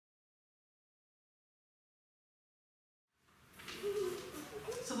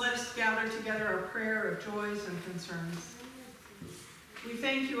let's gather together our prayer of joys and concerns. We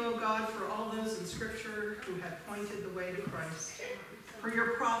thank you, O God, for all those in Scripture who have pointed the way to Christ, for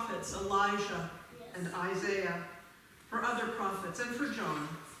your prophets, Elijah and Isaiah, for other prophets, and for John.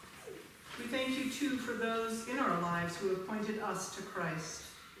 We thank you, too, for those in our lives who have pointed us to Christ,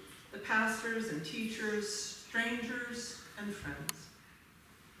 the pastors and teachers, strangers and friends.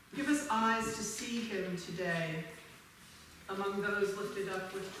 Give us eyes to see him today among those lifted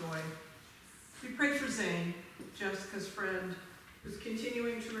up with joy. We pray for Zane, Jessica's friend, who's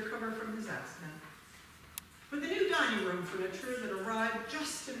continuing to recover from his accident. For the new dining room furniture that arrived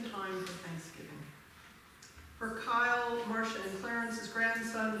just in time for Thanksgiving. For Kyle, Marcia, and Clarence's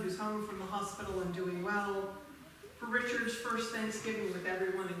grandson, who's home from the hospital and doing well. For Richard's first Thanksgiving with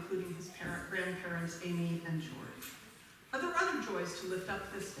everyone, including his grandparents, Amy and George. Are there other joys to lift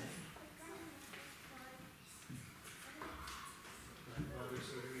up this day?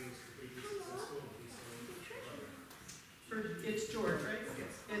 It's George, right?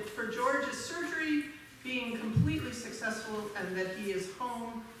 Yes. It's for George's surgery being completely successful and that he is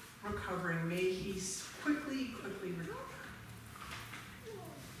home recovering. May he quickly recover.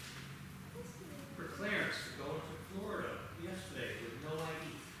 For Clarence to go to Florida yesterday with no ID.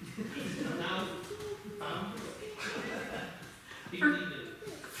 Now found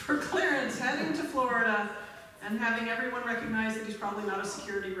for Clarence heading to Florida and having everyone recognize that he's probably not a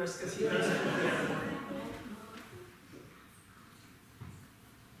security risk as he goes to the airport.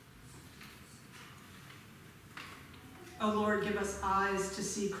 O Lord, give us eyes to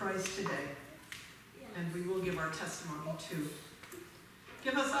see Christ today, and we will give our testimony too.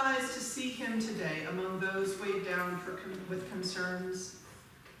 Give us eyes to see him today among those weighed down with concerns,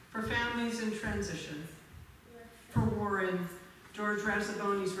 for families in transition, for Warren, George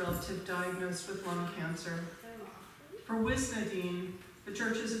Razzaboni's relative diagnosed with lung cancer, for Wisnadine, the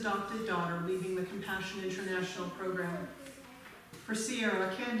church's adopted daughter leaving the Compassion International program, for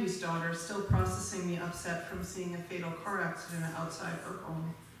Sierra, Candy's daughter, still processing the upset from seeing a fatal car accident outside her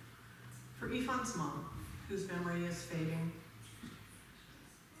home. For Ifan's mom, whose memory is fading.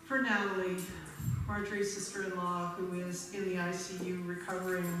 For Natalie, Marjorie's sister-in-law, who is in the ICU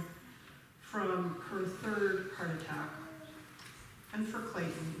recovering from her third heart attack. And for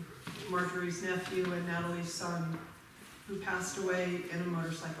Clayton, Marjorie's nephew and Natalie's son, who passed away in a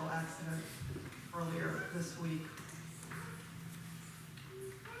motorcycle accident earlier this week.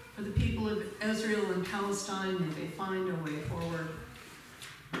 For the people of Israel and Palestine, may they find a way forward.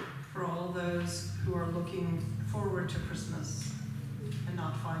 For all those who are looking forward to Christmas and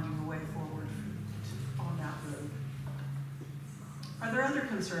not finding a way forward on that road. Are there other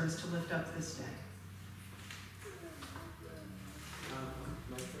concerns to lift up this day?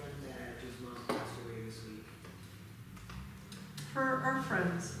 My friend Madge's mom passed away this week. For our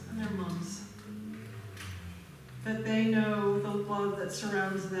friends and their moms, that they know the love that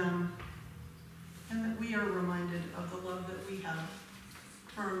surrounds them, and that we are reminded of the love that we have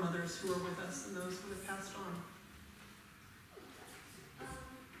for our mothers who are with us and those who have passed on.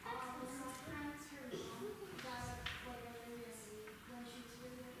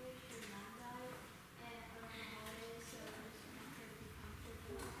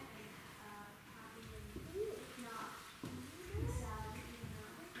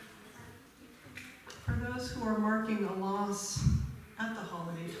 Who are marking a loss at the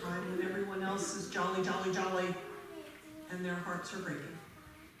holiday time when everyone else is jolly, jolly, jolly, and their hearts are breaking,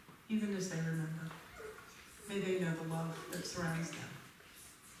 even as they remember. May they know the love that surrounds them.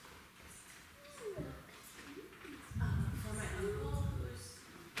 For my uncle who's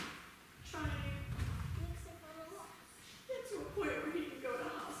trying to get to a point where he can go to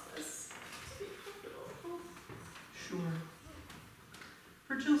hospice to be comfortable at home. Sure.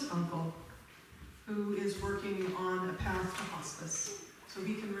 For Jill's uncle, who is working on a path to hospice so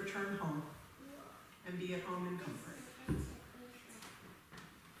he can return home and be at home in comfort.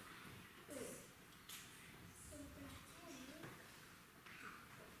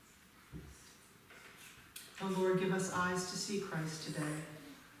 O Lord, give us eyes to see Christ today,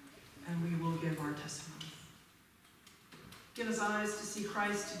 and we will give our testimony. Give us eyes to see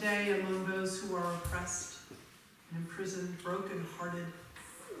Christ today among those who are oppressed and imprisoned, broken-hearted,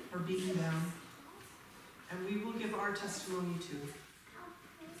 or beaten down. And we will give our testimony too.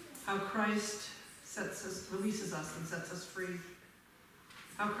 How Christ releases us and sets us free.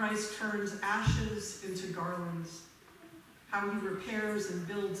 How Christ turns ashes into garlands. How he repairs and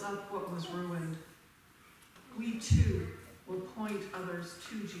builds up what was ruined. We too will point others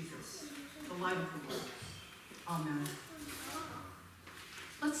to Jesus, the light of the world. Amen.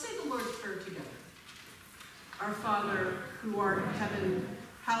 Let's say the Lord's Prayer together. Our Father, who art in heaven,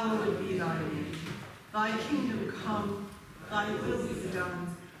 hallowed be thy name. Thy kingdom come, thy will be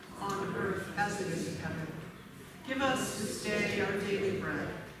done, on earth as it is in heaven. Give us this day our daily bread,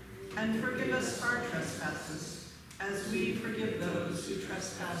 and forgive us our trespasses, as we forgive those who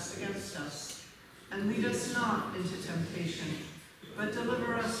trespass against us. And lead us not into temptation, but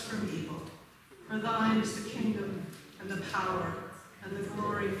deliver us from evil. For thine is the kingdom, and the power, and the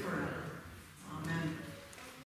glory forever.